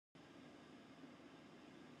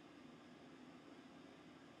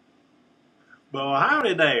Well,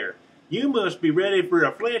 howdy there. You must be ready for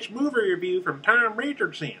a Fletch movie review from Tom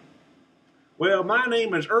Richardson. Well, my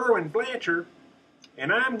name is Irwin Fletcher,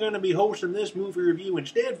 and I'm going to be hosting this movie review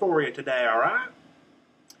instead for you today, alright?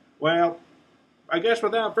 Well, I guess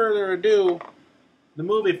without further ado, the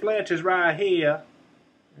movie Fletch is right here.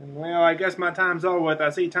 And, well, I guess my time's over with.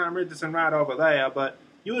 I see Tom Richardson right over there, but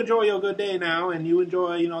you enjoy your good day now, and you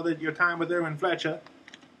enjoy, your time with Irwin Fletcher.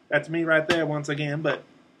 That's me right there once again, but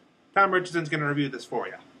Tom Richardson's going to review this for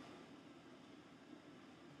you.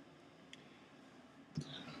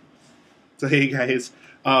 So hey guys,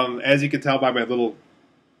 as you can tell by my little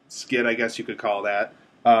skit, I guess you could call that,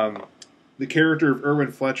 the character of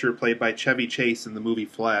Irwin Fletcher, played by Chevy Chase in the movie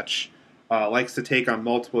Fletch, likes to take on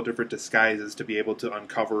multiple different disguises to be able to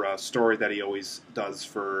uncover a story that he always does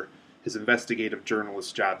for his investigative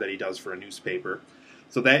journalist job that he does for a newspaper.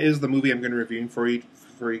 So that is the movie I'm going to review for you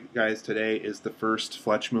guys today. Is the first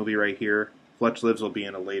Fletch movie right here. Fletch Lives will be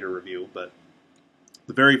in a later review, but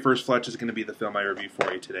the very first Fletch is going to be the film I review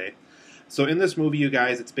for you today. So in this movie, you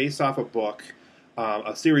guys, it's based off a book,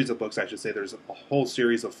 a series of books, I should say. There's a whole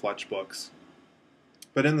series of Fletch books.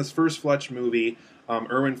 But in this first Fletch movie,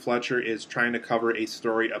 Irwin Fletcher is trying to cover a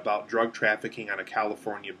story about drug trafficking on a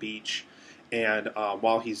California beach. And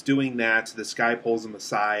while he's doing that, this guy pulls him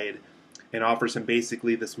aside and offers him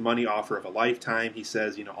basically this money offer of a lifetime. He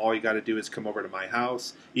says, all you got to do is come over to my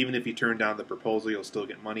house. Even if you turn down the proposal, you'll still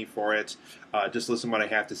get money for it. Just listen to what I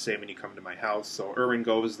have to say when you come to my house. So Irwin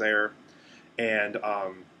goes there. And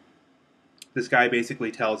this guy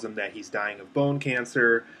basically tells him that he's dying of bone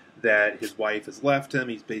cancer, that his wife has left him.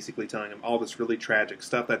 He's basically telling him all this really tragic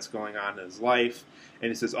stuff that's going on in his life. And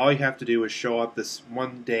he says, all you have to do is show up this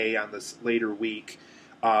one day on this later week.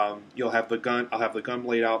 You'll have the gun. I'll have the gun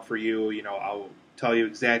laid out for you. I'll tell you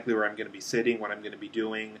exactly where I'm going to be sitting, what I'm going to be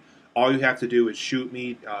doing. All you have to do is shoot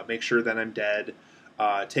me, make sure that I'm dead,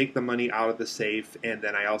 take the money out of the safe, and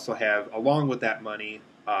then I also have, along with that money,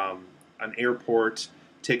 an airport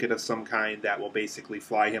ticket of some kind that will basically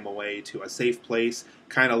fly him away to a safe place,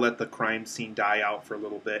 kind of let the crime scene die out for a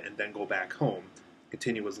little bit, and then go back home,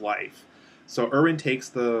 continue his life. So Irwin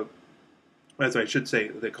takes as I should say,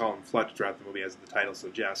 they call him Fletch throughout the movie, as the title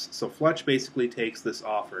suggests. So Fletch basically takes this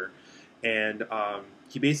offer, and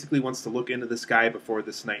he basically wants to look into this guy before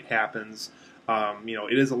this night happens.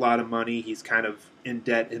 It is a lot of money. He's kind of in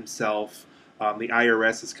debt himself. The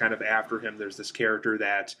IRS is kind of after him. There's this character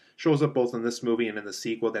that shows up both in this movie and in the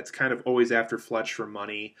sequel that's kind of always after Fletch for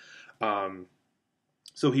money.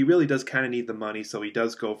 So he really does kind of need the money, so he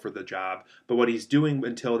does go for the job. But what he's doing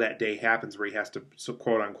until that day happens where he has to, so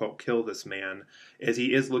quote-unquote, kill this man, is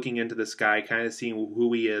he is looking into this guy, kind of seeing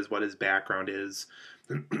who he is, what his background is.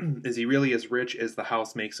 Is he really as rich as the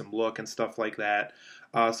house makes him look and stuff like that?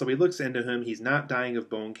 So he looks into him. He's not dying of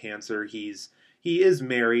bone cancer. He is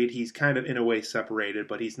married. He's kind of in a way separated,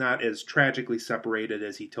 but he's not as tragically separated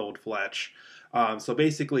as he told Fletch. So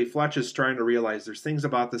basically, Fletch is trying to realize there's things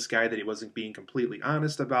about this guy that he wasn't being completely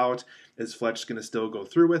honest about. Is Fletch going to still go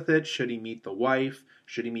through with it? Should he meet the wife?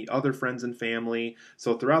 Should he meet other friends and family?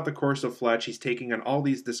 So throughout the course of Fletch, he's taking on all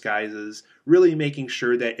these disguises, really making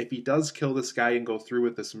sure that if he does kill this guy and go through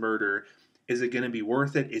with this murder, is it going to be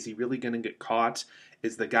worth it? Is he really going to get caught?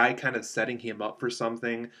 Is the guy kind of setting him up for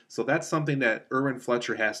something? So that's something that Irwin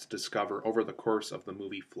Fletcher has to discover over the course of the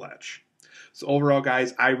movie Fletch. So overall,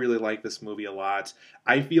 guys, I really like this movie a lot.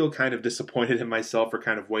 I feel kind of disappointed in myself for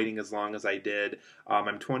kind of waiting as long as I did.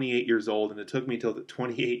 I'm 28 years old, and it took me till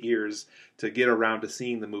 28 years to get around to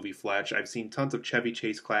seeing the movie Fletch. I've seen tons of Chevy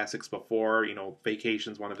Chase classics before.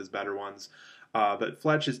 Vacation's one of his better ones. But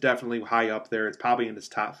Fletch is definitely high up there. It's probably in his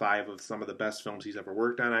top 5 of some of the best films he's ever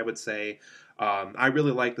worked on, I would say. I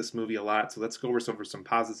really like this movie a lot, so let's go over some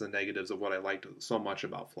positives and negatives of what I liked so much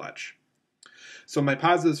about Fletch. So my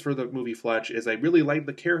positives for the movie Fletch is I really like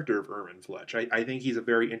the character of Irwin Fletch. I think he's a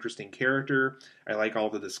very interesting character. I like all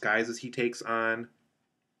the disguises he takes on.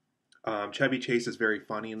 Chevy Chase is very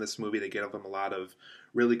funny in this movie. They give him a lot of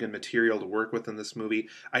really good material to work with in this movie.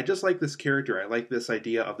 I just like this character. I like this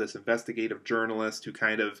idea of this investigative journalist who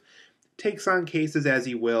kind of takes on cases as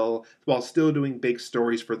he will while still doing big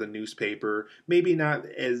stories for the newspaper. Maybe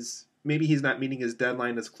he's not meeting his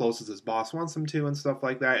deadline as close as his boss wants him to and stuff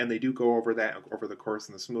like that. And they do go over that over the course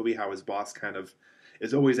in this movie, how his boss kind of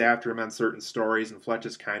is always after him on certain stories, and Fletch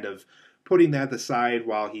is kind of putting that aside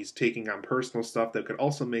while he's taking on personal stuff that could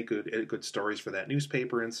also make good stories for that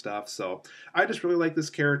newspaper and stuff. So I just really like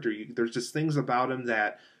this character. There's just things about him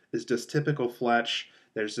that is just typical Fletch.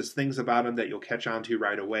 There's just things about him that you'll catch on to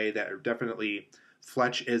right away that are definitely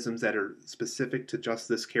Fletch-isms that are specific to just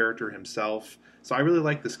this character himself. So I really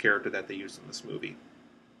like this character that they used in this movie.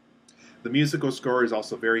 The musical score is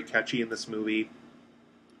also very catchy in this movie.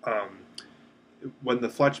 When the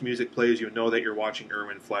Fletch music plays, you know that you're watching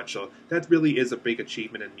Irwin Fletch. So that really is a big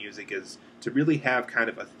achievement in music, is to really have kind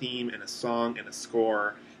of a theme and a song and a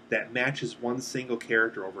score that matches one single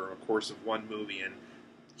character over a course of one movie. And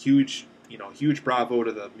huge bravo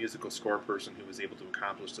to the musical score person who was able to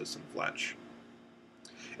accomplish this in Fletch.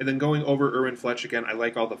 And then going over Irwin Fletch again, I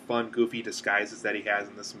like all the fun, goofy disguises that he has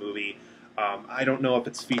in this movie. I don't know if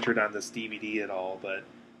it's featured on this DVD at all, but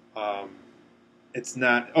it's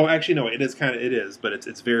not. Oh, actually, no, it is, but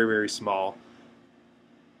it's very, very small.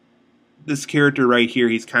 This character right here,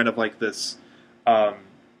 he's kind of like this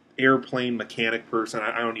airplane mechanic person.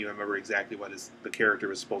 I don't even remember exactly what the character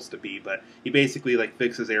was supposed to be, but he basically like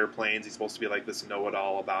fixes airplanes. He's supposed to be like this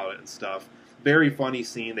know-it-all about it and stuff. Very funny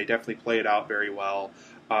scene. They definitely play it out very well.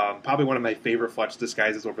 Probably one of my favorite Fletch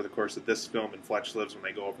disguises over the course of this film and Fletch Lives when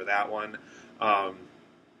I go over that one.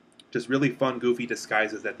 Just really fun, goofy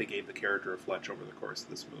disguises that they gave the character of Fletch over the course of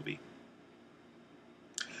this movie.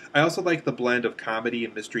 I also like the blend of comedy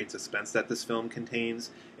and mystery and suspense that this film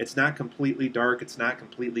contains. It's not completely dark, it's not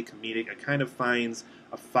completely comedic. It kind of finds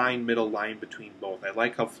a fine middle line between both. I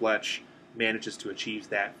like how Fletch manages to achieve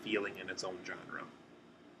that feeling in its own genre.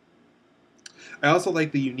 I also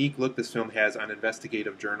like the unique look this film has on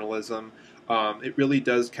investigative journalism. It really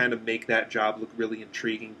does kind of make that job look really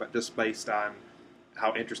intriguing, but just based on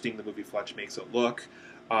how interesting the movie Fletch makes it look.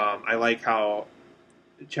 I like how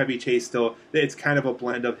Chevy Chase it's kind of a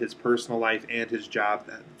blend of his personal life and his job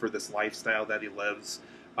for this lifestyle that he lives.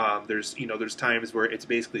 There's times where it's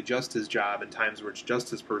basically just his job and times where it's just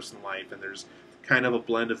his personal life, and there's kind of a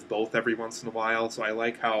blend of both every once in a while. So I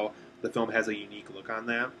like how the film has a unique look on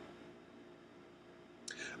that.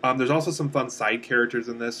 There's also some fun side characters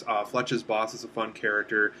in this. Fletch's boss is a fun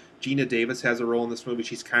character. Geena Davis has a role in this movie.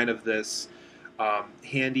 She's kind of this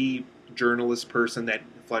handy journalist person that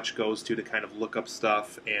Fletch goes to kind of look up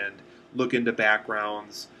stuff and look into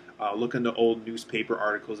backgrounds, look into old newspaper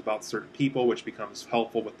articles about certain people, which becomes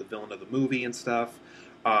helpful with the villain of the movie and stuff.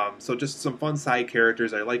 So just some fun side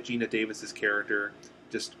characters. I like Geena Davis's character.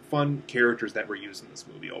 Just fun characters that were used in this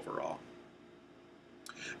movie overall.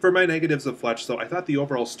 For my negatives of Fletch, though, I thought the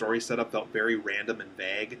overall story setup felt very random and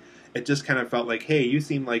vague. It just kind of felt like, hey, you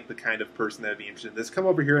seem like the kind of person that would be interested in this. Come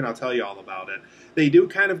over here and I'll tell you all about it. They do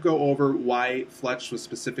kind of go over why Fletch was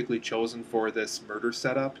specifically chosen for this murder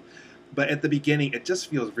setup, but at the beginning, it just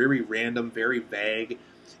feels very random, very vague.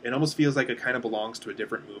 It almost feels like it kind of belongs to a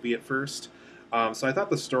different movie at first. So I thought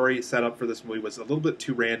the story setup for this movie was a little bit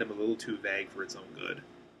too random, a little too vague for its own good.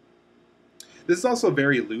 This is also a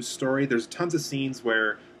very loose story. There's tons of scenes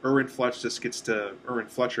where Irwin Fletcher,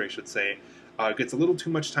 I should say, gets a little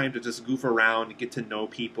too much time to just goof around and get to know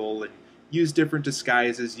people and use different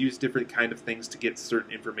disguises, use different kind of things to get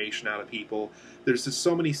certain information out of people. There's just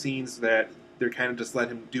so many scenes that they're kind of just let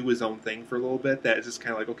him do his own thing for a little bit that it's just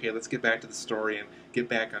kind of like, okay, let's get back to the story and get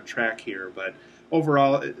back on track here. But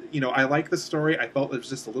overall, I like the story. I felt it was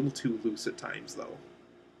just a little too loose at times, though.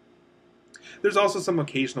 There's also some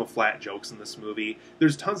occasional flat jokes in this movie.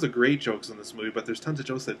 There's tons of great jokes in this movie, but there's tons of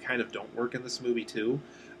jokes that kind of don't work in this movie, too.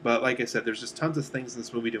 But like I said, there's just tons of things in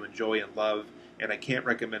this movie to enjoy and love, and I can't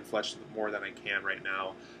recommend Fletch more than I can right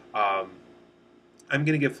now. I'm going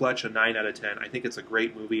to give Fletch a 9 out of 10. I think it's a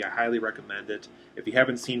great movie. I highly recommend it. If you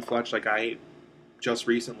haven't seen Fletch like I just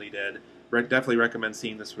recently did, definitely recommend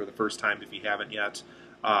seeing this for the first time if you haven't yet.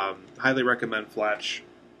 Highly recommend Fletch.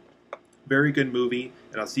 Very good movie,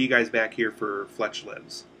 and I'll see you guys back here for Fletch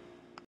Lives.